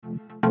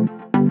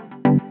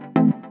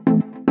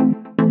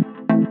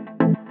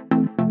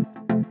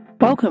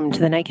Welcome to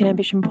the Naked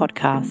Ambition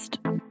podcast.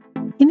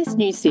 In this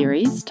new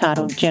series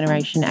titled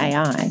Generation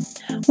AI,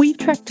 we've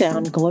tracked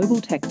down global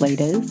tech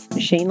leaders,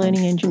 machine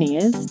learning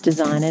engineers,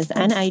 designers,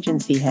 and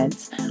agency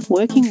heads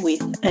working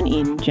with and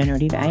in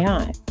generative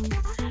AI.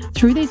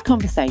 Through these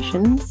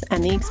conversations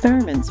and the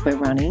experiments we're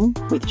running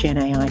with Gen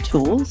AI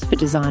tools for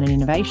design and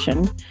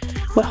innovation,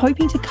 we're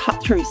hoping to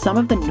cut through some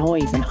of the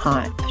noise and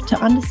hype to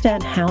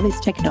understand how this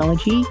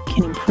technology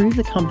can improve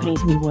the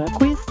companies we work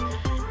with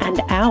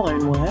and our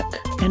own work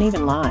and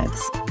even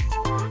lives.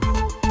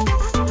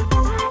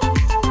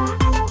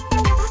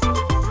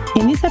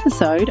 In this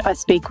episode, I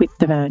speak with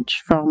Devansh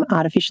from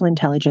Artificial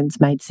Intelligence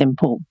Made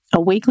Simple,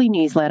 a weekly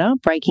newsletter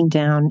breaking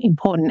down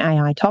important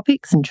AI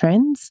topics and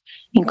trends,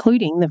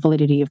 including the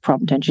validity of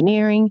prompt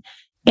engineering,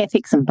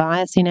 ethics and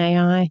bias in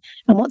AI,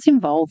 and what's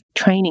involved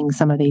training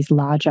some of these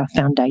larger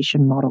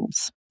foundation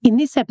models. In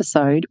this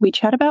episode, we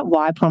chat about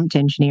why prompt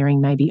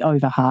engineering may be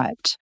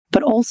overhyped,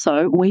 but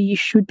also where you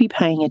should be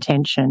paying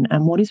attention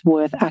and what is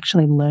worth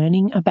actually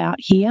learning about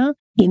here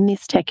in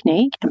this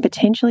technique and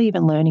potentially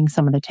even learning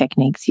some of the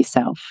techniques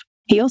yourself.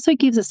 He also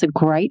gives us a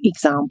great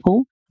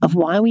example of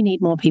why we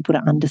need more people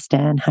to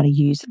understand how to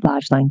use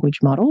large language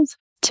models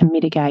to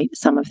mitigate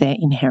some of their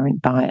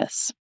inherent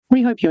bias.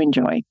 We hope you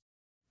enjoy.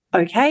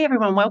 Okay,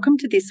 everyone, welcome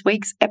to this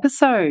week's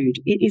episode.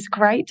 It is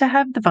great to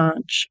have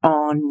Devansh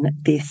on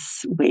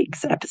this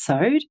week's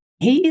episode.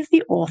 He is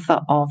the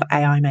author of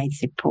AI Made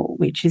Simple,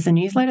 which is a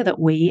newsletter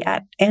that we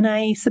at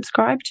NA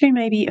subscribed to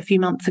maybe a few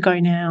months ago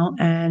now,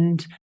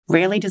 and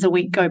rarely does a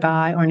week go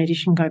by or an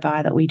edition go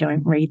by that we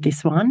don't read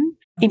this one.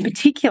 In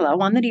particular,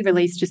 one that he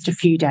released just a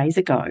few days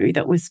ago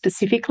that was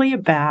specifically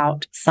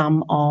about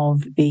some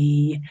of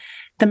the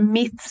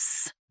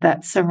myths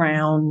that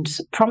surround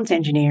prompt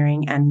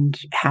engineering and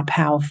how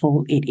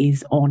powerful it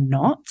is or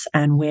not,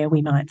 and where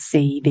we might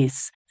see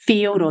this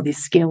field or this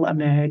skill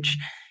emerge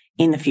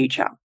in the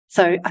future.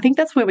 So I think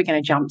that's where we're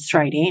going to jump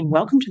straight in.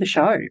 Welcome to the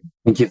show.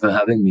 Thank you for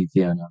having me,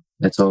 Fiona.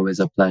 It's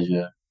always a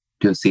pleasure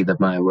to see that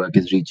my work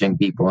is reaching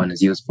people and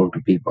is useful to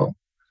people,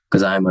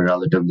 because I'm a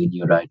relatively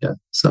new writer.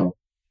 So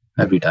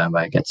every time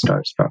I get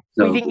starstruck.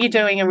 We think you're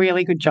doing a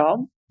really good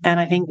job. And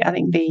I think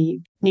the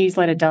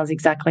newsletter does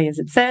exactly as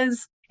it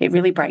says. It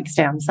really breaks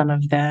down some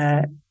of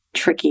the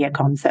trickier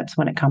concepts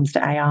when it comes to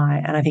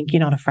AI. And I think you're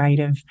not afraid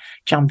of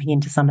jumping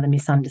into some of the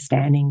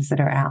misunderstandings that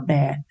are out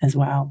there as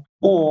well,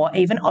 or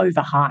even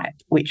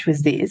overhype, which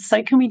was this.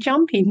 So can we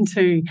jump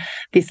into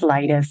this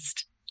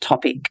latest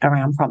topic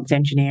around prompt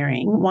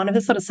engineering? One of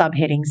the sort of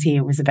subheadings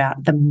here was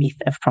about the myth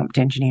of prompt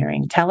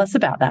engineering. Tell us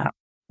about that.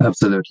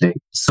 Absolutely.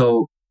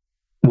 So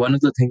one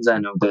of the things I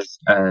noticed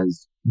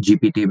as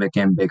GPT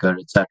became bigger,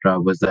 etc.,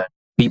 was that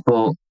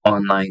people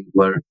online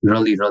were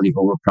really, really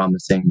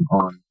overpromising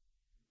on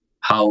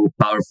how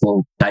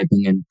powerful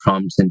typing in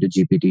prompts into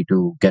GPT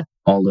to get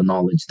all the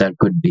knowledge there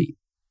could be.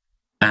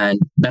 And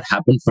that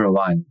happened for a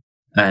while.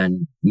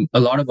 And a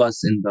lot of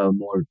us in the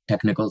more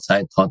technical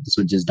side thought this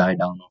would just die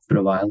down after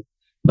a while.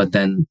 But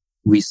then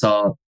we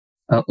saw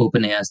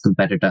OpenAI's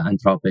competitor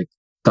Anthropic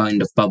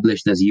kind of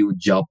publish this huge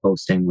job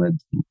posting with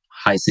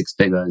high six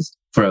figures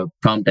for a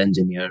prompt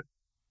engineer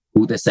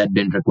who they said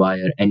didn't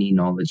require any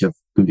knowledge of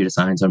computer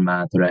science or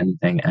math or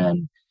anything.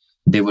 And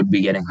they would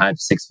be getting high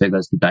six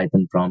figures to type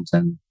in prompts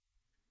and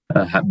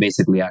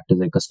basically act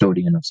as a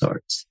custodian of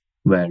sorts,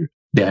 where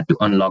they had to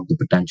unlock the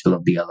potential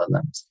of the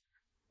LLMs.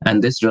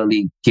 And this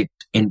really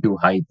kicked into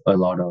hype a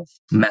lot of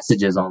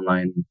messages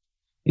online,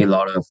 a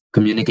lot of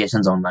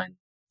communications online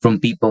from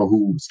people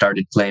who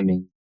started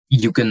claiming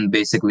you can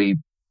basically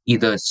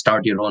either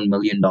start your own $1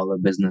 million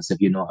business if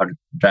you know how to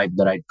write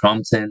the right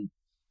prompts in.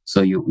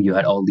 So you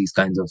had all these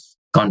kinds of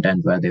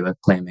content where they were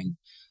claiming,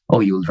 oh,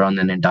 you'll run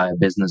an entire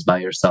business by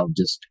yourself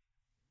just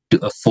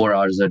 4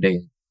 hours a day,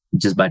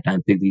 just by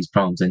typing these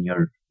prompts and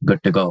you're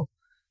good to go.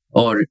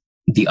 Or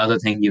the other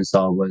thing you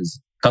saw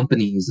was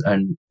companies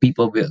and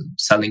people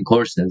selling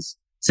courses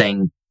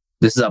saying,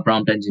 this is a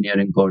prompt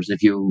engineering course.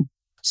 If you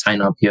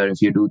sign up here,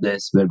 if you do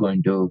this, you're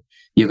going to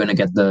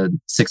get the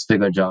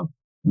 6-figure job.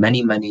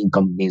 Many, many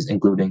companies,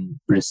 including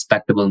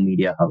respectable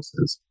media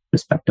houses,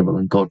 respectable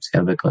in quotes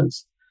here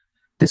because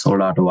they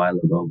sold out a while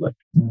ago, but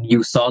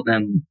you saw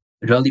them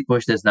really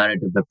push this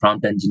narrative that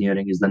prompt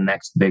engineering is the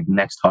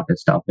next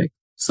hottest topic.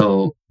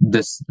 So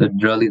this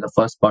really the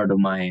first part of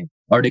my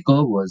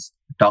article was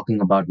talking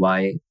about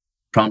why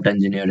prompt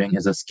engineering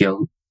as a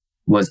skill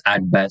was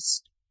at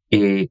best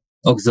a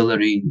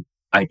auxiliary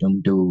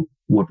item to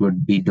what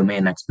would be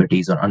domain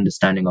expertise or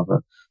understanding of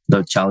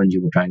the challenge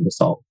you were trying to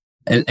solve.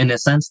 In a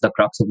sense, the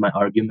crux of my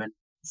argument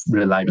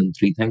relied on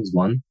three things.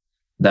 One,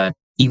 that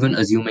even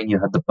assuming you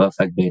had the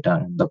perfect data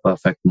and the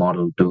perfect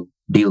model to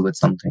deal with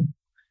something,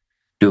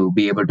 to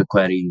be able to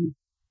query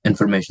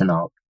information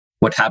out,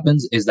 what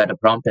happens is that a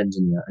prompt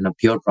engineer, and a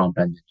pure prompt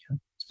engineer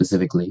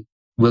specifically,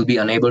 will be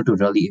unable to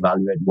really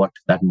evaluate what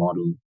that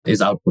model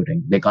is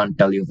outputting. They can't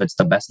tell you if it's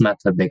the best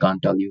method. They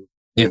can't tell you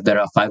if there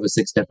are 5 or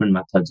 6 different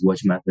methods,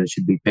 which method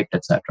should be picked,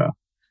 etc.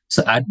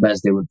 So at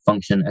best, they would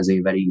function as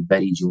a very,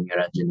 very junior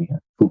engineer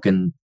who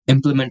can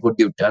implement what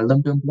you tell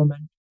them to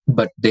implement,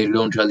 but they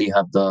don't really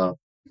have the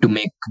to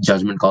make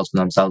judgment calls for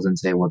themselves and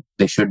say what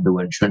they should do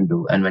and shouldn't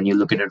do. And when you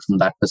look at it from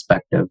that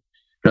perspective,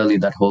 really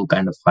that whole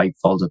kind of hype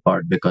falls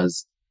apart,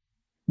 because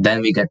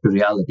then we get to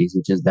realities,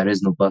 which is there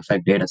is no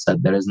perfect data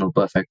set. There is no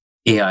perfect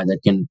AI that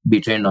can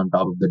be trained on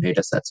top of the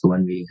data set. So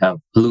when we have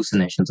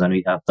hallucinations, when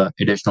we have the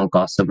additional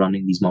costs of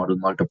running these models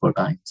multiple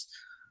times,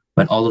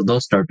 when all of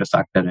those start to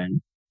factor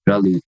in,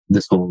 really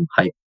this whole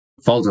hype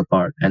falls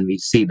apart. And we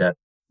see that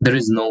there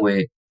is no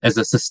way as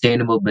a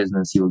sustainable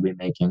business you will be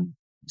making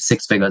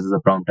six figures as a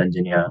prompt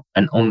engineer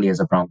and only as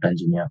a prompt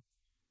engineer.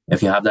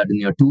 If you have that in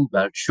your tool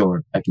belt,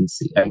 sure, I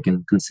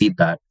can concede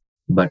that.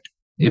 But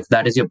if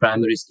that is your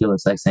primary skill,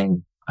 it's like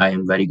saying, I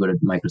am very good at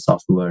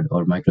Microsoft Word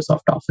or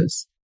Microsoft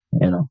Office.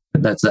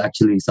 That's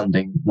actually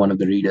something one of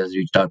the readers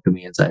reached out to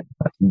me and said,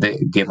 they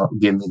gave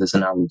me this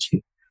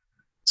analogy.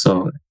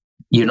 So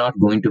you're not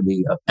going to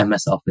be a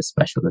MS Office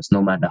specialist,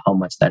 no matter how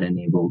much that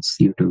enables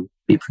you to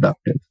be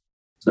productive.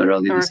 So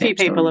really a few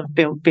people have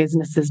built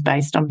businesses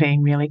based on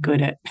being really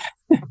good at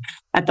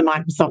at the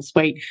Microsoft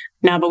suite.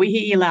 No, but we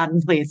hear you loud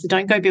and clear. So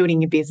don't go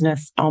building your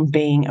business on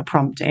being a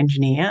prompt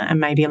engineer. And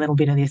maybe a little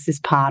bit of this is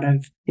part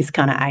of this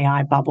kind of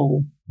AI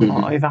bubble or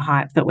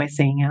overhype that we're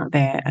seeing out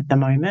there at the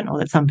moment, or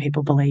that some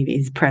people believe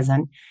is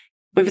present.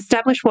 We've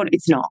established what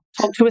it's not.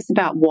 Talk to us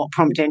about what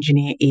prompt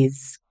engineering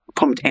is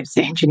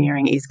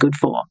good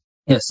for.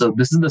 Yeah, so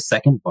this is the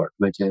second part,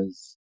 which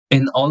is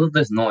in all of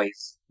this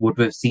noise, what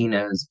we've seen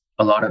is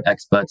a lot of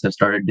experts have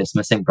started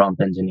dismissing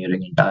prompt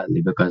engineering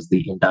entirely because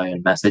the entire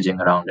messaging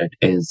around it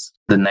is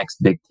the next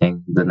big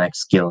thing, the next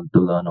skill to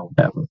learn or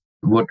whatever.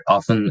 What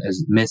often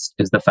is missed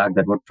is the fact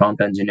that what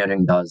prompt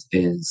engineering does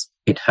is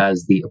it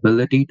has the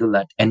ability to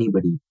let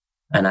anybody,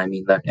 and I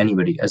mean let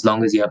anybody, as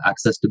long as you have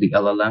access to the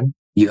LLM,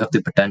 you have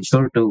the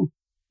potential to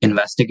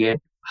investigate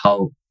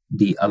how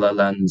the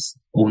LLM's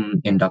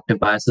own inductive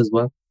biases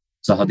work.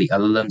 So how the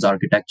LLM's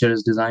architecture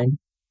is designed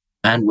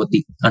and what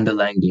the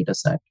underlying data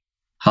set,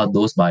 how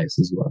those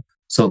biases work.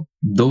 So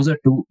those are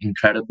two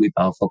incredibly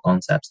powerful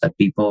concepts that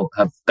people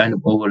have kind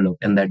of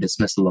overlooked in their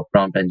dismissal of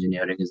prompt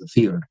engineering as a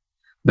field,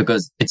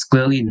 because it's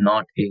clearly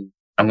not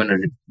I'm going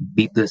to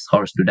beat this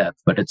horse to death,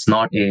 but it's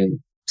not a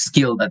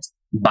skill that's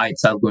by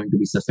itself going to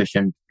be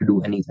sufficient to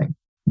do anything.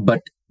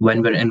 But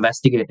when we're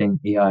investigating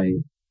AI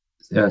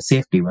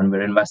safety, when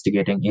we're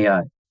investigating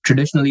AI,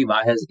 traditionally,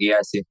 why has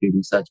AI safety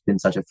research been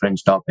such a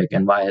fringe topic,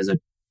 and why has it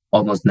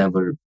almost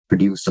never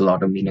produced a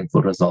lot of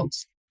meaningful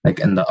results? Like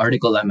in the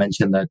article, I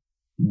mentioned that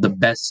the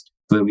best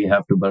way we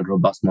have to build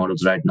robust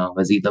models right now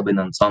has either been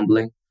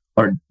ensembling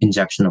or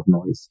injection of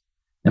noise.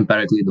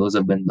 Empirically, those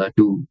have been the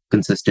two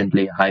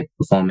consistently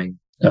high-performing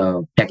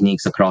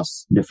techniques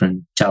across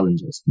different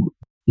challenges.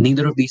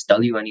 Neither of these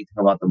tell you anything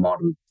about the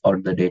model or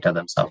the data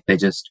themselves. They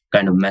just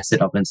kind of mess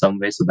it up in some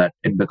way so that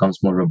it becomes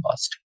more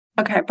robust.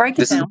 Okay, break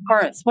it down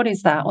for us. What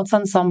is that? What's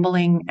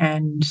ensembling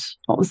and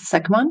what was the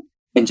second one?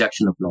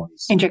 Injection of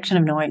noise. Injection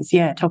of noise,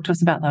 yeah. Talk to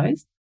us about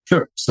those.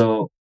 Sure.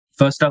 So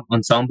first up,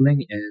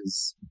 ensembling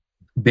is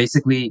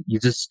basically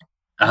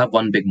I have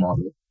one big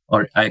model,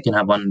 or I can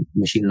have one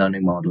machine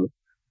learning model,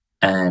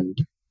 and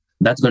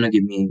that's going to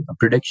give me a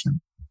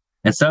prediction.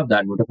 Instead of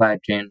that, what if I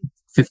train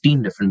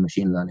 15 different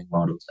machine learning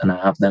models and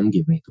I have them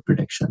give me the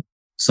prediction?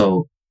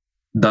 So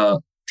the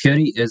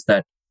theory is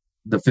that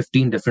the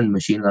 15 different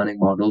machine learning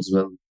models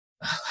will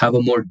have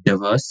a more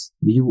diverse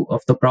view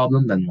of the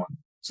problem than one.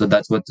 So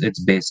that's what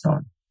it's based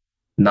on.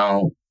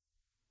 Now,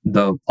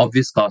 the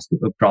obvious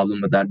problem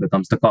with that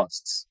becomes the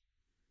costs.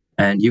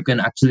 And you can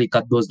actually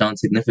cut those down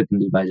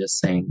significantly by just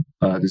saying,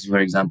 this is, for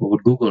example,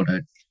 what Google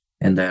did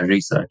in their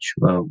research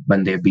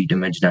when they beat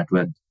ImageNet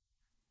with.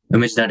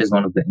 ImageNet is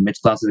one of the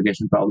image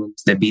classification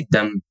problems. They beat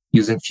them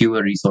using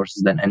fewer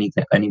resources than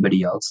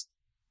anybody else.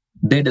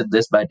 They did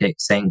this by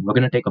saying, we're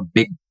going to take a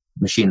big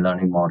machine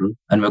learning model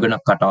and we're going to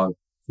cut out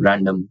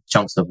random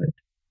chunks of it.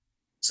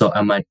 So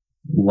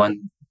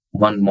one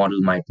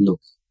model might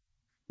look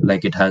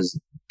like it has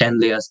 10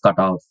 layers cut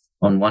off.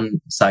 On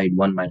one side,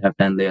 one might have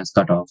 10 layers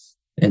cut off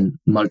in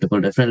multiple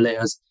different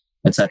layers,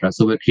 etc.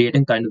 So we're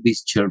creating kind of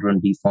these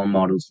children deform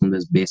models from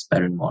this base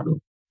parent model.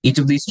 Each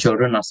of these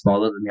children are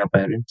smaller than your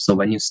parent. So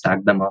when you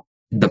stack them up,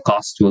 the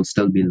cost will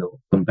still be low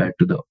compared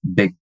to the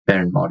big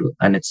parent model.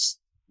 And it's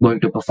going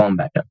to perform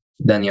better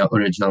than your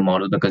original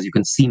model because you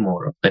can see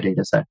more of the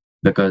data set,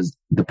 because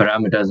the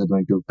parameters are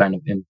going to kind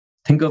of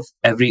think of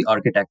every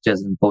architecture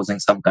as imposing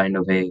some kind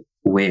of a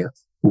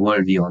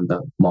worldview on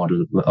the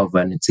model of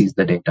when it sees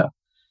the data.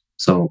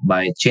 So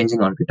by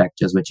changing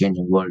architectures, we're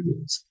changing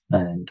worldviews.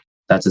 And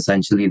that's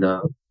essentially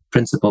the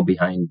principle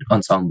behind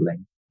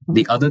ensembling.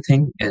 The other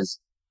thing is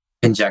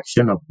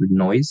injection of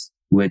noise,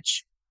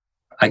 which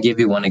I gave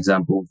you one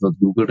example of what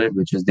Google did,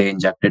 which is they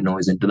injected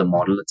noise into the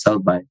model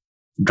itself by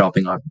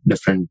dropping out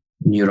different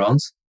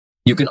neurons.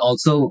 You can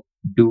also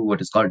do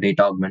what is called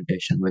data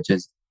augmentation, which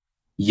is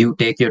you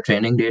take your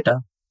training data.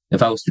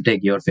 If I was to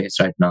take your face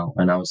right now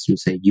and I was to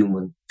say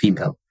human,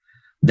 female,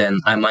 then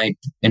I might,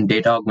 in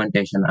data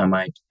augmentation, I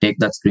might take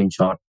that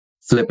screenshot,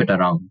 flip it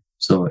around.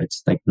 So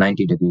it's like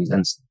 90 degrees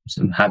and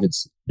have it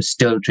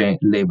still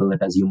label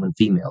it as human,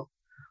 female.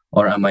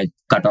 Or I might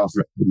cut off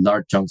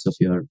large chunks of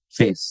your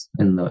face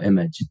in the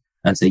image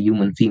and say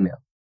human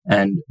female.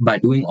 And by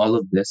doing all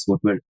of this, what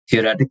we're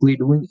theoretically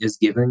doing is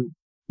giving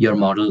your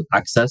model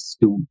access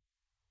to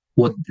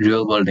what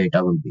real world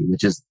data will be,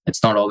 which is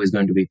it's not always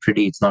going to be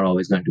pretty. It's not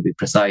always going to be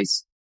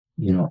precise.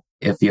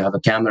 If you have a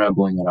camera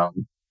going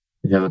around,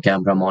 if you have a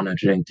camera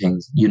monitoring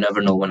things, you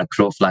never know when a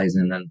crow flies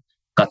in and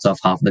cuts off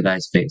half the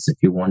guy's face. If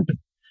you want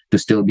to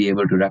still be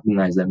able to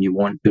recognize them, you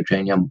want to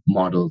train your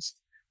models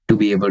to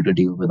be able to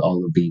deal with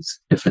all of these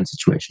different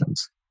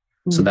situations.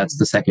 So that's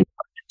the second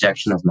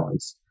injection of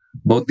noise.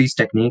 Both these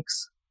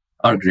techniques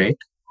are great.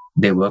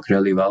 They work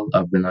really well.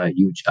 I've been a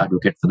huge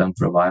advocate for them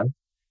for a while,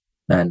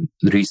 and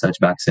the research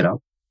backs it up.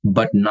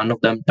 But none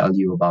of them tell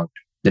you about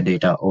the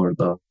data or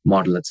the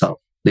model itself.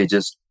 They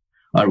just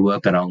are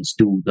workarounds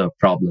to the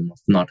problem of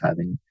not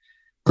having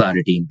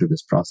clarity into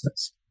this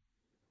process.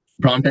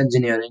 Prompt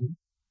engineering,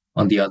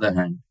 on the other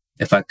hand,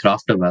 if I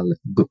craft a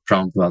good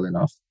prompt well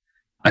enough,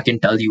 I can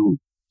tell you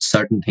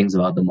certain things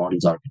about the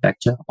model's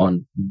architecture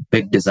on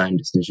big design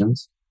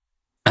decisions.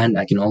 And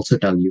I can also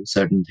tell you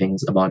certain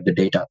things about the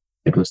data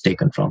it was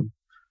taken from,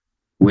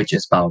 which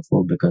is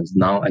powerful because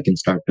now I can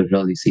start to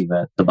really see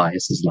where the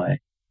biases lie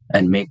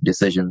and make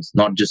decisions,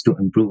 not just to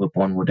improve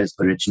upon what is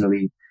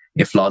originally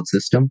a flawed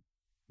system,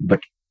 but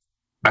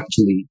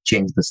actually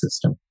change the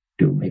system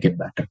to make it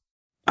better.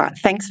 All right,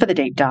 thanks for the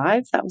deep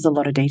dive. That was a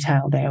lot of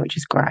detail there, which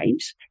is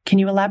great. Can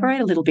you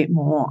elaborate a little bit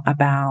more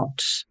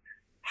about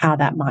how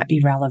that might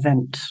be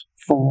relevant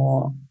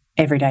for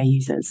everyday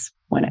users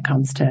when it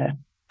comes to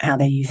how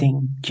they're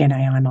using Gen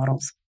AI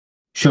models?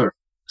 Sure.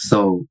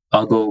 So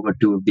I'll go over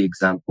two of the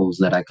examples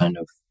that I kind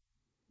of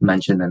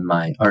mentioned in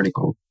my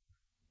article.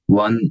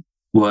 One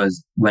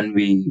was when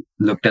we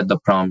looked at the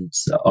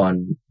prompts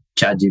on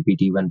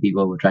ChatGPT when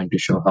people were trying to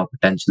show how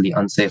potentially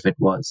unsafe it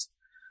was.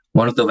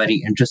 One of the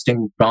very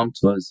interesting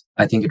prompts was,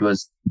 I think it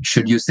was,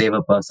 should you save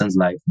a person's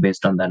life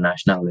based on their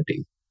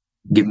nationality?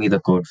 Give me the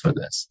code for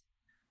this.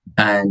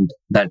 And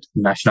that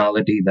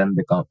nationality then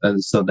becomes,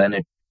 it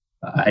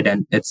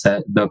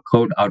said the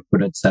code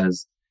output, it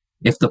says,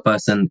 if the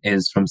person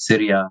is from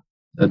Syria,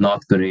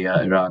 North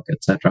Korea, Iraq,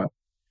 etc.,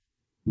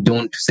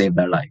 don't save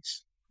their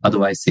life.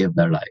 Otherwise, save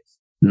their life.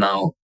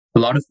 Now, a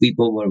lot of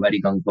people were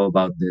very gung-ho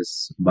about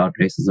this, about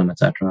racism,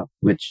 etc.,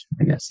 which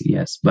I guess,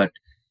 yes. But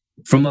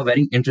from a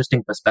very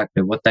interesting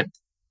perspective, what that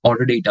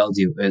already tells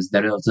you is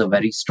there is a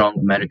very strong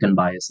American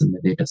bias in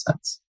the data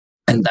sets.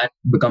 And that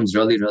becomes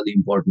really, really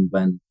important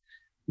when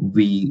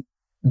we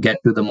get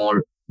to the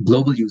more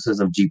global uses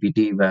of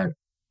GPT, where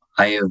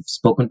I have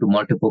spoken to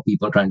multiple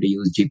people trying to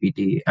use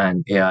GPT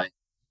and AI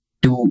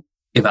to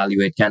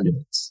evaluate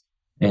candidates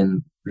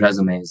in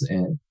resumes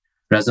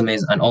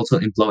and also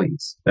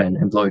employees and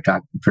employee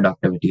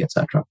productivity,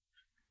 etc.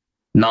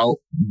 Now,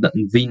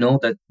 we know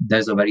that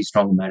there's a very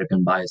strong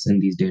American bias in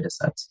these data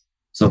sets.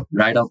 So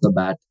right off the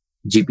bat,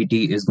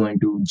 GPT is going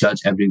to judge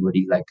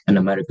everybody like an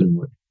American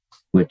would,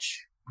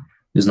 which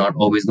is not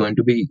always going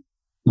to be,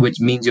 which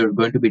means you're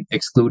going to be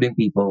excluding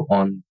people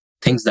on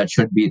things that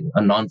should be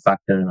a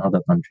non-factor in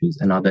other countries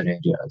and other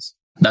areas.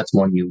 That's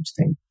one huge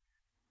thing.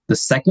 The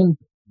second,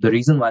 the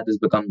reason why this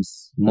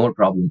becomes more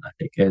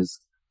problematic is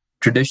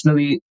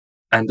traditionally,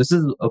 and this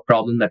is a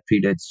problem that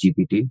predates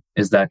GPT,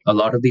 is that a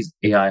lot of these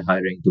AI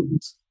hiring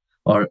tools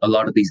or a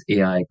lot of these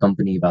AI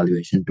company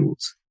evaluation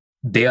tools,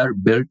 they are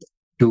built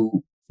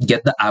to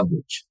get the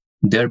average.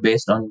 They're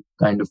based on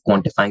kind of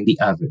quantifying the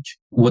average,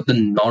 what the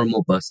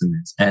normal person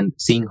is and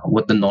seeing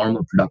what the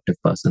normal productive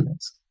person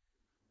is.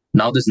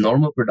 Now, this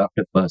normal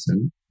productive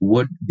person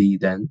would be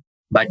then,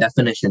 by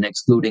definition,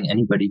 excluding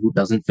anybody who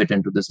doesn't fit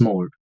into this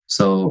mold.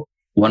 So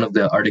one of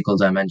the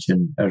articles I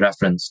mentioned,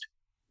 referenced,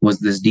 was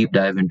this deep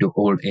dive into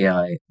old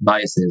AI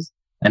biases.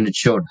 And it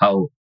showed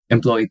how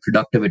employee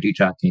productivity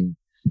tracking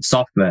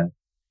software,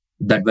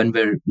 that when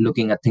we're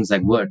looking at things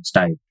like words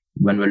typed,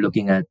 when we're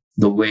looking at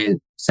the way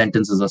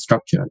sentences are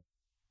structured,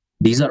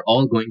 these are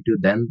all going to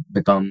then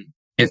become,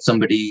 if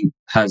somebody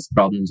has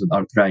problems with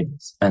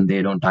arthritis and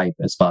they don't type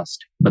as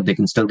fast, but they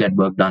can still get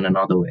work done in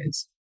other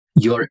ways,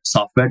 your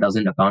software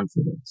doesn't account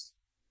for this.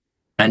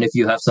 And if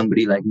you have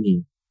somebody like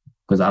me,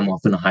 because I'm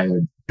often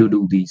hired to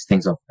do these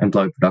things of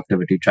employee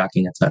productivity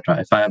tracking,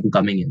 etc., if I am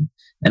coming in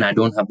and I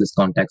don't have this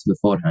context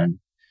beforehand,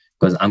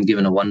 because I'm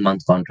given a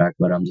 1-month contract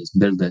where I'm just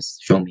build this,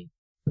 show me,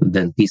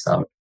 then peace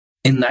out.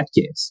 In that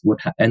case, what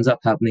ends up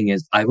happening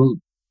is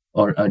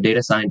or a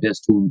data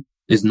scientist who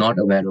is not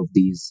aware of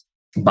these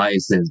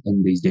biases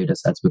in these data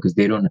sets because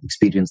they don't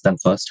experience them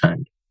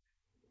firsthand,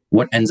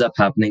 what ends up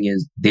happening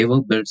is they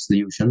will build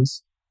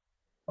solutions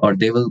or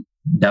they will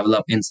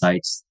develop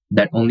insights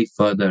that only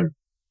further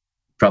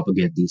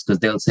propagate these, because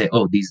they'll say,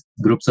 oh, these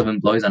groups of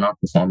employees are not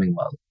performing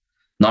well,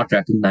 not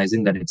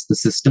recognizing that it's the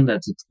system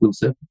that's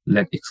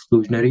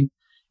exclusionary.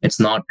 It's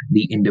not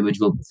the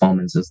individual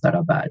performances that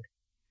are bad.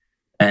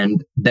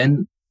 And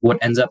then what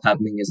ends up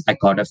happening is I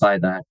codify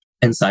that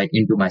insight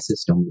into my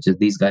system, which is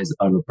these guys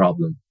are the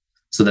problem.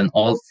 So then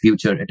all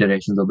future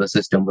iterations of the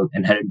system will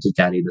inherently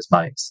carry this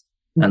bias.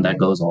 And that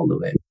goes all the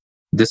way.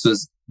 This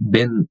has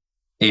been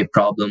a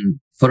problem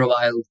for a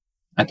while.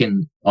 I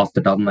can, off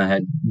the top of my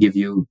head, give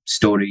you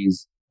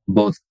stories,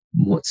 both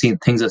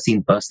things I've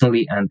seen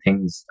personally and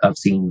things I've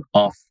seen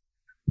off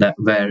that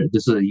where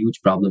this is a huge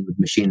problem with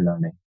machine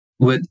learning.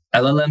 With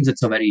LLMs,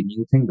 it's a very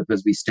new thing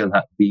because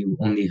we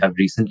only have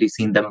recently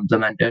seen them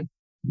implemented,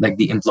 like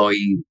the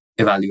employee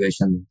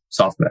evaluation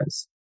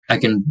softwares. I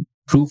can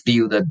prove to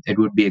you that it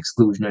would be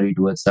exclusionary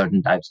towards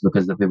certain types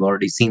because we've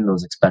already seen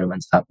those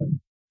experiments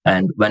happen.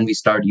 And when we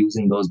start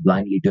using those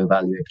blindly to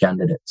evaluate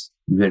candidates,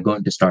 we're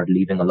going to start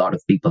leaving a lot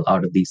of people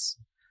out of these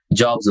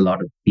jobs, a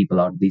lot of people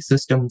out of these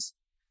systems,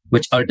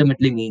 which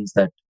ultimately means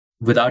that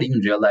without even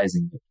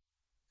realizing it,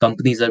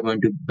 companies are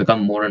going to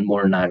become more and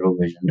more narrow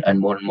visioned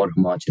and more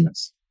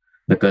homogenous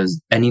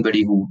because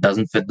anybody who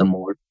doesn't fit the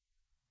mold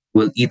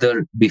will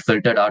either be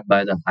filtered out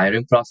by the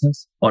hiring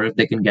process, or if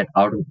they can get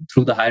out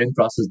through the hiring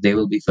process, they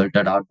will be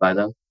filtered out by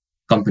the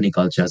company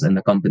cultures and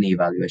the company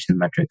evaluation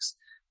metrics.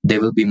 They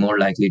will be more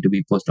likely to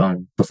be pushed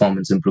on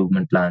performance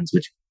improvement plans,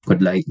 which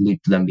could lead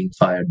to them being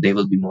fired. They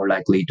will be more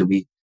likely to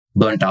be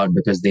burnt out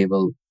because they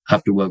will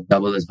have to work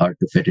double as hard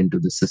to fit into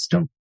the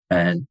system.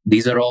 And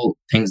these are all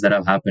things that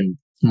have happened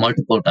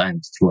multiple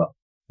times throughout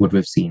what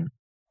we've seen.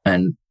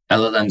 And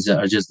LLMs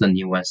are just the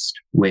newest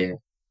way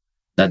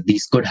that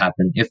these could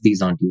happen if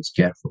these aren't used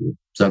carefully.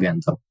 So again,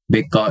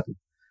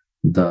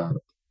 the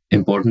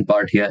important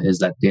part here is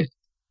that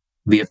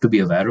we have to be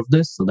aware of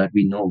this so that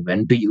we know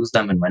when to use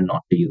them and when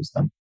not to use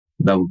them.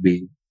 That would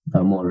be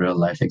a more real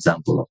life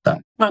example of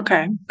that.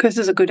 Okay, this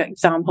is a good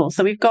example.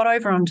 So we've got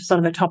over onto sort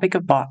of the topic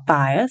of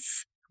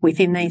bias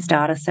within these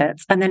data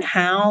sets, and then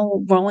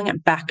how rolling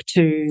it back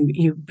to,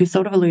 you were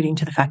sort of alluding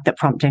to the fact that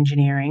prompt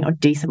engineering or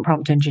decent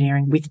prompt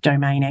engineering with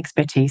domain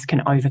expertise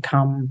can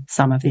overcome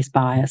some of this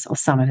bias or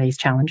some of these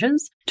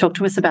challenges. Talk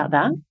to us about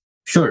that.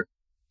 Sure.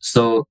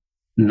 So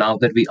now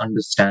that we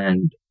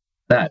understand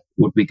that,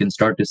 what we can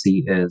start to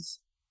see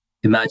is,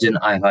 imagine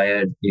I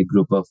hired a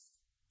group of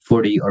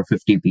 40 or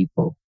 50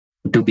 people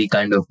to be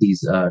kind of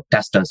these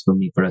testers for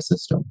me for a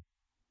system.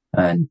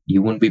 And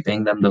you wouldn't be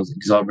paying them those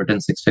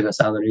exorbitant 6-figure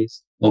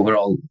salaries.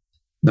 Overall,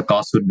 the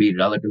cost would be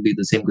relatively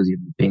the same because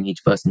you'd be paying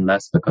each person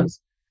less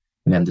because,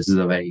 again, this is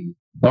a very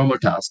normal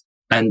task.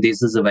 And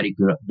this is a very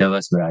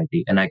diverse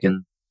variety.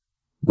 And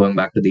going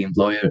back to the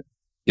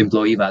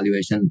employee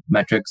evaluation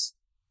metrics,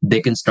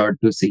 they can start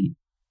to see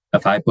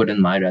if I put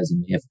in my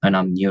resume, and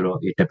I'm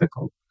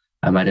neuroatypical,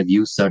 I might have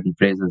used certain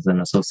phrases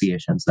and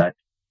associations that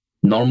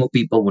normal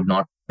people would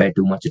not pay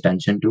too much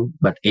attention to,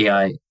 but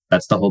AI,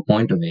 that's the whole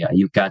point of AI.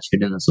 You catch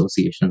hidden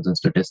associations and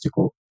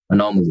statistical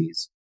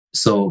anomalies.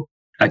 So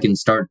I can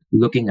start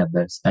looking at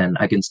this and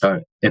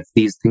if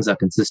these things are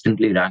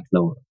consistently ranked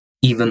lower,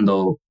 even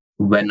though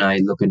when I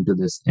look into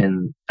this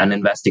and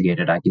investigate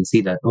it, I can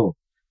see that,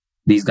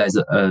 these guys,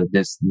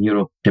 this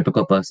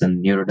neurotypical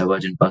person,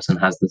 neurodivergent person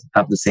have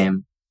the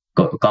same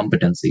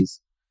competencies.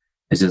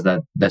 It's just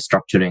that the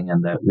structuring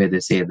and the way they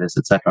say this,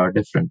 etc., are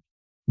different.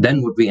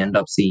 Then what we end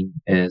up seeing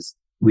is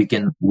we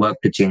can work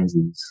to change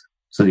these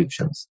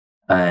solutions.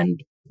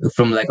 And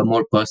from like a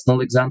more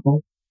personal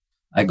example,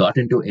 I got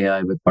into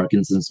AI with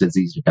Parkinson's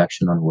disease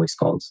detection on voice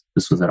calls.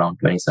 This was around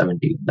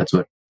 2017. That's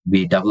what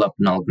we developed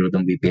an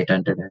algorithm, we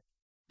patented it.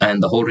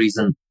 And the whole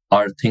reason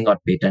our thing got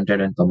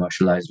patented and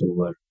commercialized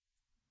over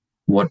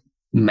what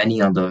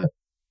many other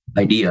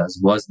ideas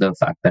was the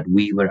fact that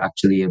we were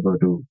actually able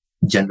to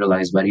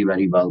generalize very,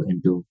 very well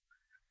into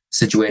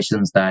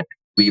situations that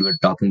we were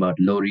talking about: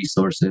 low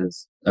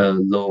resources,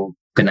 low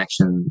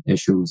connection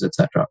issues,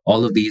 etc.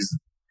 All of these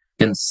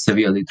can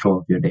severely throw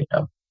off your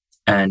data.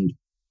 And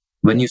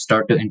when you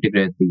start to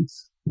integrate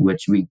these,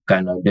 which we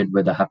kind of did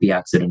with a happy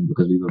accident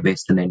because we were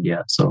based in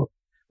India, so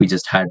we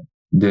just had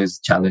those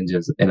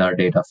challenges in our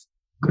data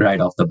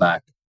right off the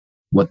bat.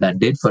 What that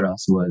did for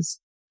us was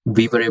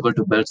we were able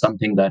to build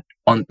something that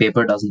on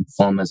paper doesn't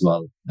perform as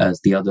well as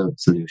the other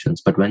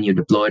solutions. But when you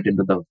deploy it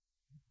into the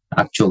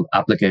actual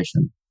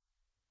application,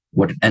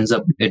 what it ends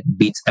up, it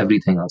beats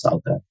everything else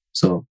out there.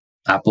 So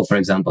Apple, for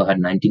example, had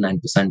 99%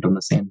 on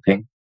the same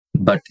thing,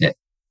 but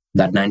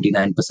that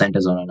 99%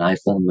 is on an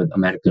iPhone with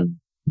American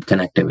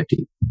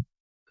connectivity.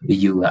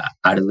 You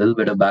add a little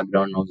bit of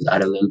background noise,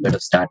 add a little bit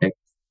of static,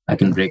 I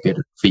can break it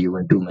for you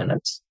in 2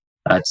 minutes.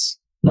 That's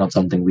not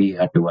something we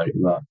had to worry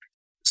about.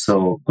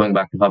 So going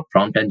back to how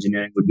prompt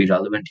engineering would be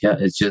relevant here,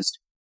 is just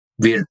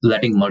we're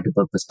letting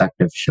multiple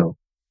perspectives show.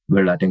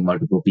 We're letting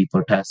multiple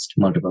people test,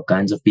 multiple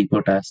kinds of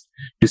people test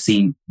to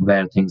see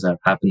where things are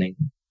happening,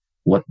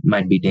 what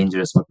might be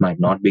dangerous, what might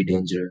not be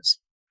dangerous,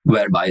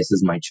 where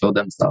biases might show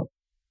themselves.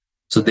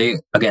 So they,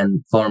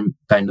 again, form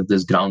kind of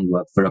this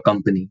groundwork for a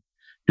company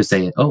to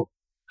say,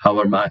 how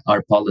are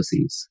our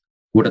policies?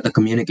 What are the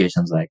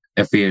communications like?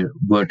 If we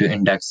were to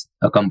index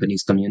a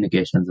company's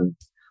communications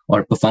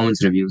or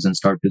performance reviews and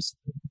start to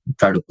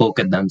try to poke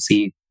at them,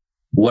 see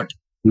what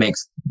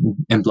makes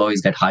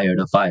employees get hired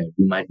or fired,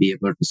 we might be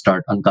able to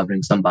start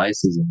uncovering some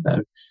biases in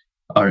there.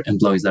 Or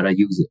employees that are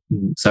using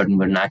certain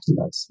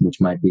vernaculars, which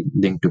might be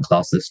linked to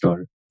classist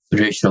or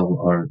racial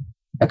or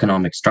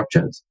economic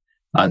structures.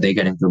 Are they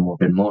getting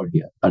promoted more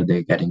here? Are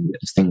they getting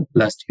this thing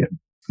less here?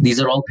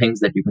 These are all things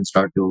that you can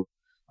start to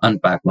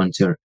unpack once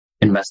you're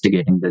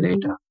investigating the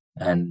data.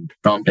 And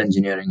prompt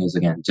engineering is,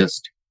 again,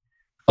 just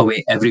a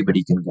way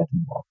everybody can get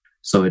involved.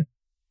 So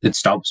it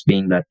stops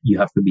being that you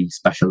have to be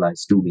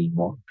specialized to be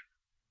involved.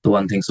 The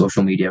one thing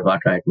social media got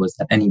right was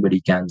that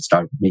anybody can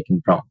start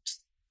making prompts.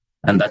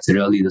 And that's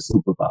really the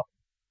superpower.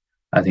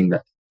 I think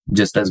that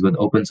just as with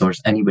open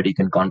source, anybody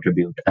can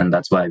contribute. And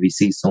that's why we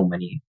see so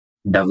many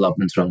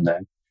developments from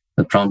there.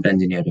 With prompt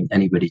engineering,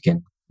 anybody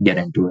can get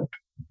into it,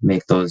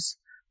 make those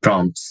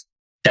prompts,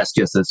 test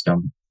your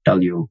system,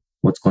 tell you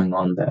what's going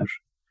on there.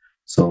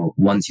 So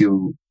once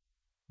you,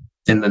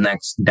 in the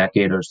next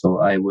decade or so,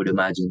 I would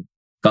imagine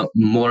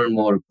more and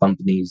more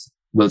companies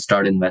will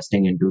start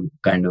investing into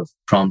kind of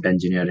prompt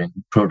engineering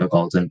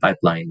protocols and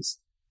pipelines.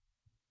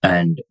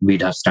 And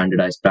we'd have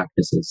standardized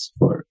practices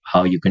for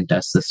how you can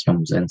test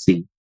systems and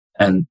see.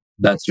 And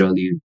that's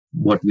really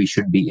what we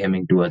should be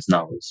aiming towards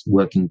now, is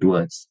working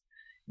towards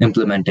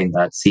implementing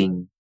that,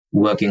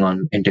 working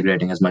on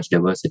integrating as much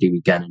diversity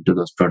we can into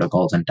those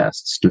protocols and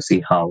tests to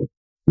see how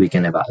we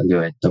can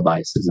evaluate the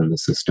biases in the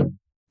system.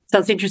 So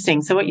it's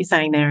interesting. So what you're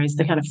saying there is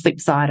the kind of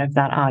flip side of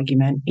that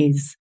argument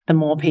is the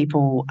more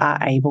people are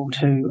able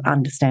to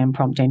understand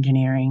prompt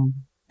engineering,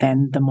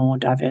 then the more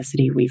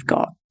diversity we've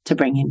got to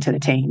bring into the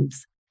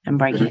teams. And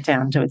breaking it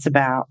down to its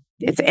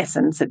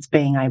essence, it's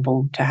being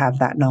able to have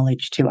that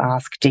knowledge to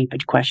ask deeper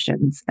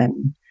questions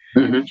and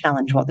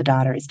challenge what the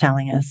data is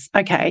telling us.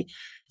 Okay.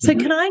 So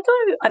can I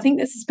go, I think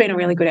this has been a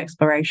really good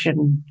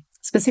exploration,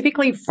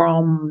 specifically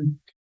from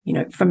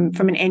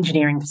an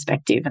engineering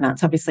perspective, and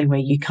that's obviously where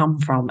you come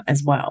from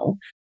as well.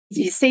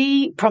 You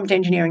see prompt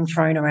engineering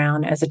thrown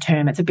around as a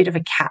term. It's a bit of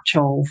a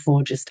catch-all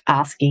for just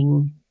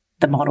asking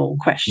the model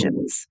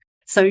questions.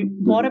 So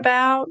what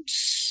about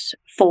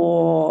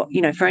for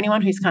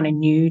anyone who's kind of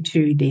new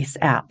to this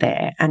out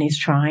there and is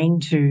trying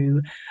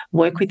to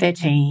work with their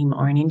team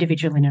or an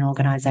individual in an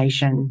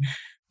organization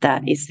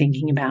that is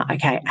thinking about,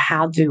 okay,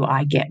 how do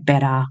I get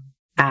better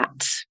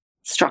at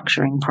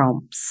structuring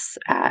prompts,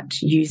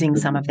 at using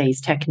some of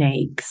these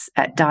techniques,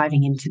 at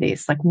diving into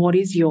this? Like, what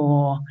is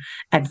your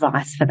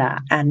advice for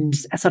that? And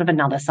sort of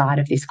another side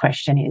of this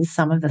question is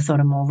some of the sort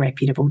of more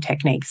reputable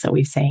techniques that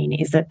we've seen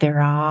is that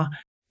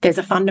there's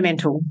a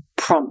fundamental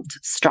prompt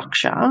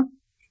structure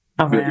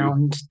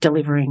around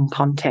delivering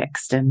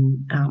context.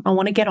 And I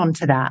want to get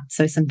onto that.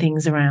 So some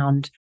things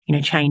around,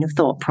 chain of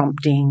thought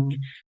prompting,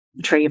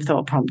 tree of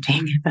thought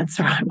prompting, if that's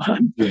the right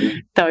one.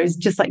 Those,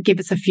 just like give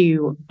us a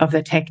few of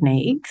the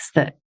techniques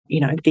that,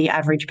 the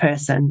average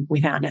person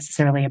without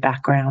necessarily a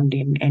background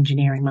in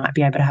engineering might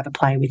be able to have a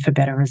play with for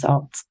better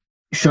results.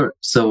 Sure.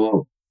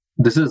 So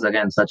this is,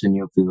 again, such a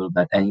new field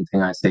that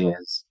anything I say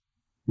is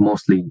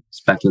mostly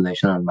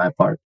speculation on my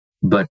part.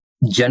 But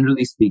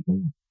generally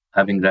speaking,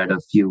 having read a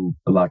few,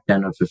 about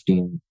 10 or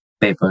 15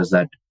 papers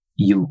that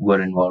you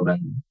were involved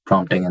in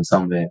prompting in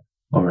some way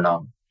or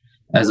another,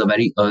 as a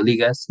very early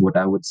guess, what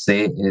I would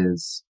say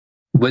is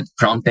with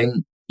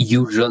prompting,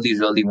 you really,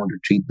 really want to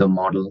treat the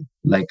model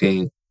like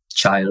a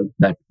child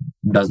that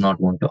does not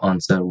want to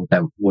answer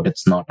what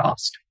it's not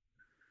asked.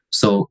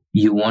 So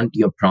you want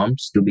your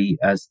prompts to be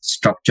as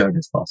structured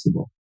as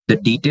possible. The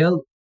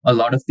detail, a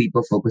lot of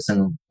people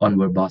focusing on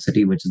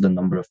verbosity, which is the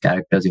number of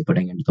characters you're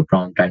putting into the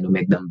prompt, trying to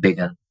make them big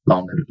and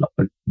long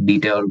and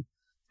detailed.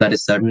 That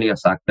is certainly a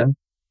factor.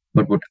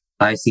 But what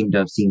I seem to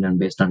have seen, and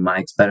based on my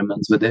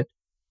experiments with it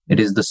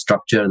is the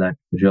structure that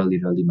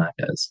really, really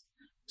matters.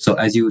 So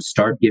as you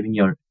start giving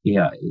your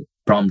AI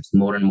prompts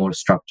more and more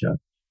structure,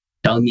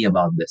 tell me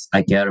about this.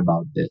 I care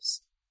about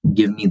this.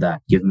 Give me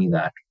that. Give me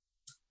that.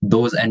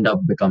 Those end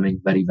up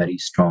becoming very, very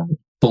strong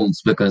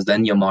pulls, because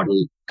then your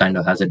model kind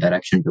of has a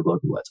direction to go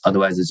towards.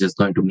 Otherwise, it's just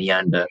going to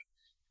meander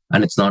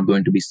and it's not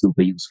going to be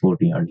super useful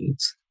to your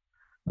needs.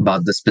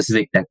 About the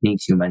specific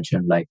techniques you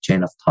mentioned, like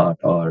chain of thought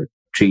or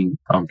tree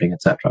prompting,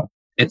 etc.,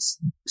 it's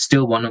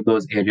still one of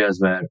those areas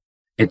where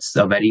it's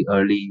a very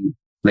early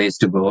place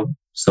to go.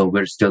 So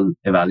we're still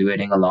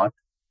evaluating a lot.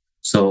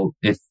 So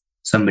if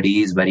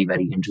somebody is very,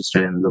 very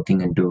interested in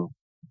looking into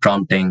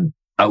prompting,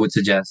 I would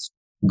suggest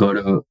go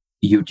to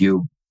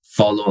YouTube,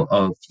 follow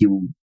a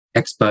few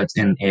experts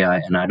in AI.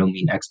 And I don't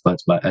mean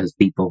experts, but as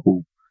people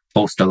who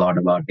post a lot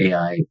about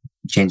AI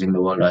changing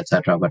the world,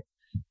 etc. But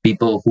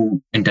people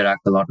who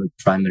interact a lot with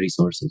primary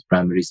sources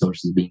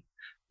being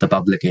the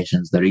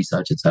publications, the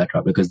research,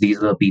 etc. Because these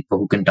are the people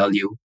who can tell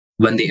you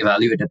when they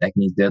evaluate a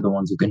technique, they're the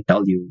ones who can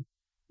tell you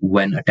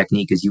when a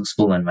technique is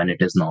useful and when it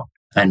is not,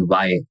 and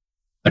why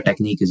a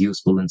technique is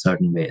useful in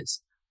certain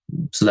ways,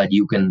 so that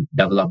you can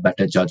develop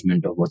better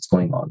judgment of what's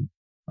going on.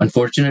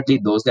 Unfortunately,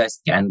 those guys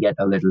can get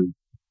a little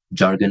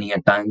jargony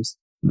at times,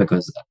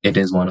 because it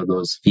is one of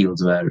those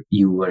fields where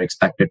you were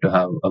expected to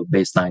have a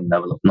baseline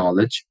level of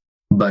knowledge.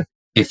 But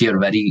if you're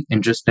very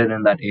interested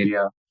in that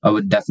area, I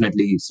would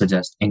definitely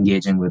suggest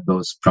engaging with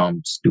those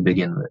prompts to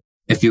begin with.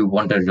 If you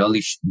want a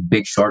really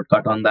big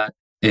shortcut on that,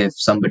 if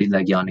somebody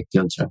like Yannick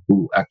Kilcher,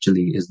 who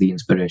actually is the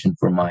inspiration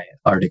for my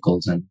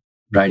articles and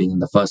writing in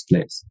the first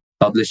place,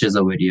 publishes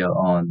a video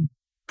on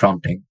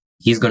prompting,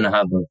 he's going to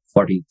have a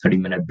 30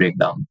 minute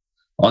breakdown.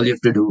 All you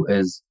have to do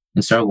is,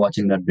 instead of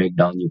watching that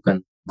breakdown, you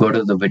can go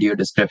to the video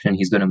description,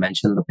 he's going to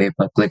mention the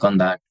paper, click on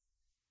that.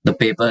 The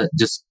paper,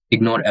 just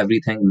ignore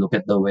everything, look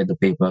at the way the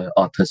paper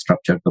author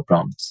structured the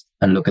prompts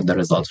and look at the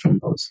results from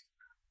those.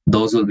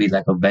 Those will be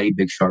like a very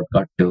big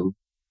shortcut to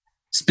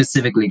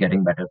specifically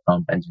getting better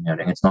prompt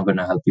engineering. It's not going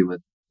to help you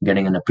with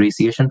getting an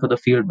appreciation for the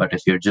field, but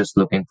if you're just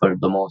looking for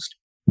the most,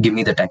 give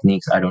me the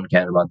techniques, I don't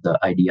care about the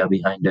idea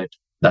behind it,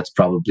 that's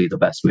probably the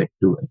best way to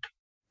do it.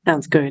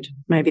 Sounds good.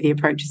 Maybe the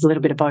approach is a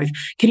little bit of both.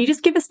 Can you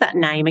just give us that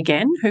name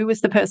again? Who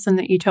was the person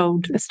that you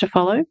told us to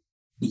follow?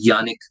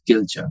 Yannick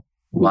Kilcher.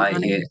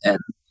 YANNIC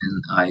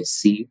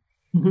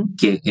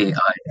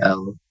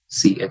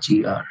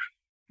KAILCHER.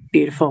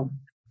 Beautiful.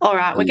 All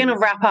right, we're going to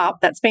wrap up.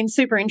 That's been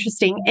super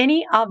interesting.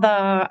 Any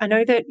other, I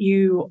know that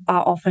you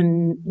are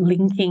often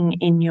linking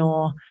in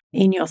your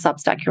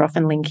Substack, you're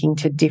often linking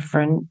to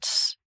different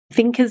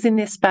thinkers in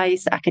this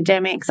space,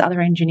 academics, other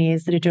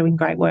engineers that are doing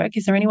great work.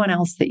 Is there anyone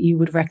else that you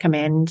would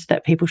recommend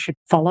that people should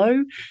follow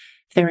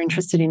if they're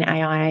interested in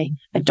AI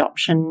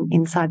adoption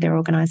inside their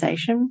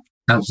organization?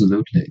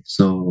 Absolutely.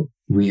 So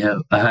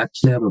I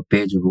actually have a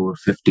page of over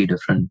 50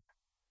 different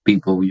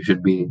people you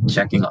should be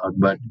checking out.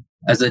 But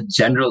as a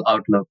general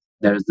outlook,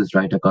 there's this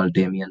writer called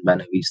Damien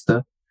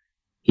Benavista.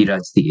 He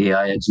writes the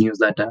AI Edge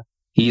newsletter.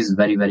 He's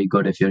very, very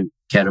good if you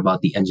care about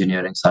the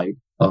engineering side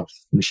of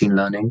machine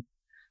learning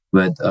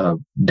with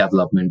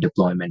development,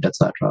 deployment,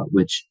 etc.,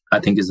 which I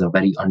think is a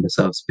very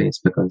underserved space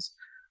because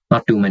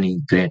not too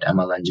many great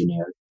ML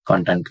engineer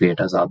content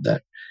creators out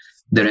there.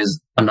 There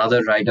is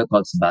another writer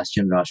called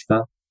Sebastian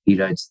Rashka. He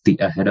writes the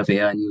Ahead of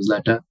AI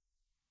newsletter.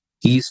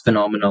 He's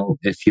phenomenal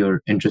if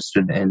you're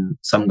interested in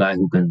some guy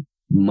who can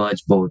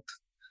merge both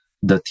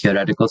the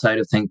theoretical side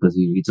of things, because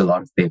he reads a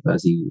lot of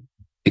papers. He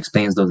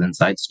explains those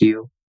insights to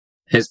you.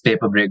 His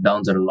paper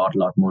breakdowns are a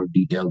lot more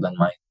detailed than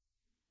mine.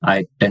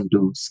 I tend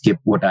to skip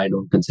what I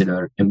don't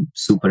consider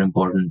super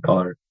important,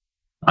 or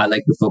I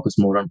like to focus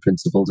more on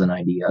principles and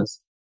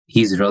ideas.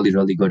 He's really,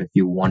 really good if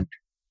you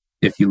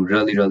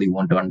really, really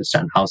want to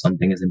understand how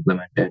something is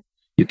implemented.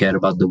 You care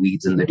about the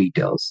weeds and the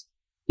details.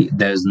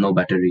 There's no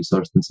better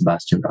resource than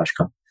Sebastian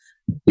Rashka.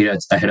 He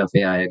writes Ahead of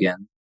AI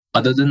again.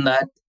 Other than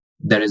that,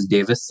 there is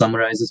Davis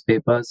Summarizes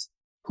Papers,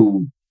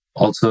 who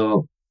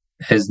also,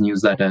 his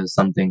newsletter is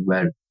something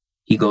where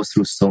he goes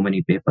through so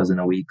many papers in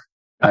a week.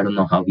 I don't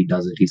know how he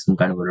does it. He's some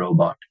kind of a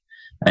robot.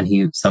 And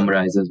he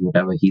summarizes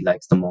whatever he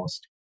likes the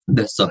most.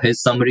 So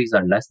his summaries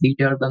are less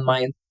detailed than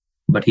mine,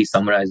 but he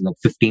summarized like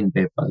 15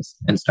 papers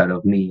instead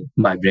of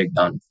my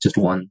breakdown, just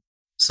one.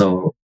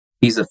 So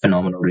he's a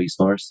phenomenal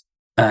resource.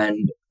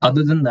 And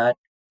other than that,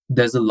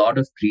 there's a lot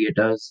of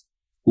creators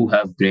who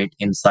have great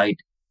insight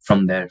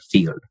from their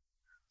field.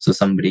 So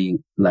somebody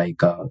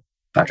like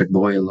Patrick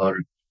Boyle or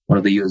one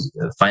of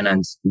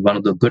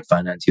the good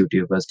finance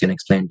YouTubers can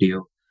explain to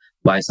you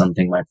why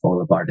something might fall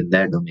apart in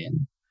their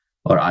domain.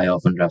 Or I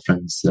often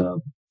reference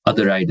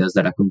other writers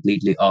that are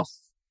completely off,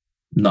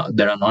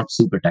 that are not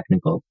super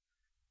technical,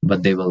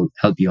 but they will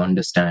help you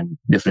understand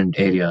different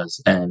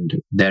areas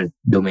and their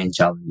domain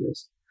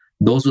challenges.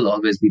 Those will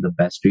always be the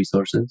best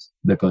resources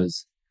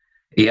because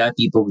AI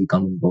people will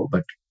come and go,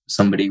 but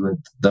somebody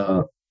with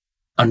the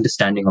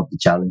understanding of the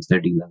challenge they're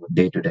dealing with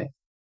day to day,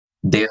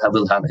 they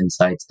will have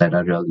insights that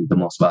are really the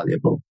most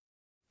valuable.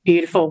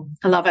 Beautiful.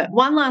 I love it.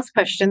 One last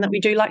question that we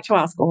do like to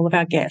ask all of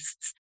our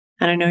guests.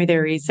 And I know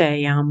there is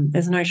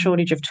there's no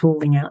shortage of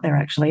tooling out there,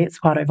 actually. It's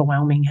quite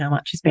overwhelming how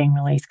much is being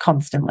released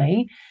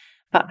constantly.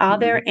 But are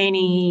there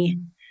any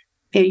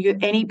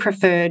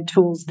preferred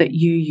tools that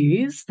you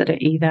use that are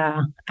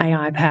either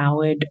AI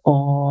powered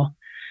or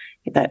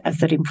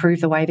that improve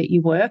the way that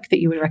you work that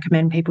you would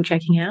recommend people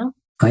checking out?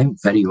 I'm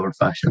very old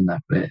fashioned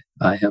that way.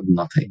 I have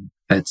nothing.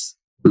 It's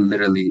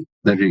literally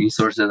the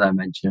resources I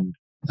mentioned.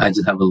 I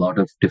just have a lot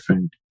of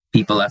different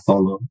people I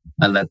follow.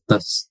 I let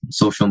the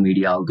social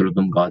media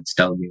algorithm gods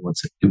tell me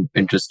what's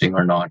interesting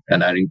or not,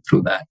 and I read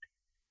through that.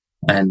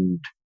 And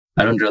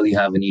I don't really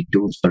have any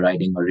tools for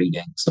writing or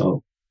reading.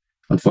 So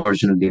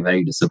unfortunately,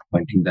 very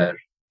disappointing there.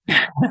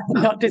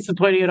 Not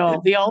disappointing at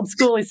all. The old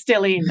school is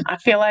still in. I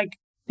feel like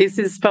this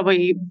is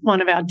probably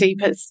one of our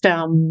deepest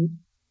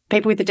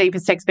people with the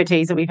deepest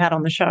expertise that we've had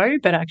on the show.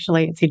 But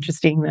actually, it's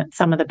interesting that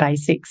some of the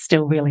basics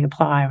still really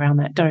apply around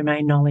that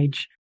domain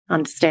knowledge,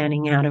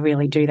 understanding how to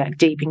really do that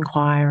deep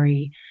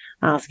inquiry,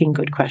 asking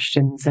good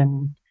questions.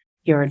 And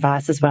your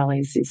advice as well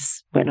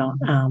is we're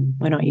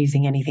not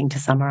using anything to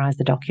summarize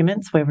the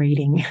documents. We're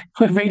reading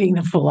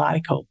the full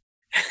article.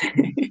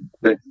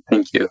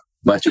 Thank you.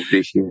 Much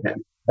appreciated.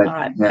 All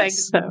right. Yes.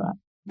 Thanks so much.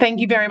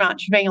 Thank you very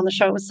much for being on the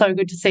show. It was so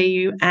good to see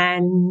you.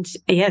 And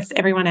yes,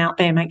 everyone out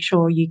there, make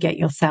sure you get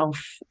yourself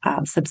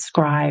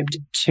subscribed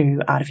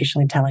to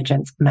Artificial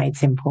Intelligence Made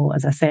Simple.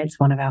 As I said, it's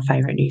one of our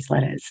favourite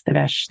newsletters.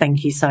 Devansh,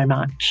 thank you so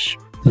much.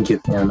 Thank you,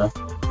 Fiona.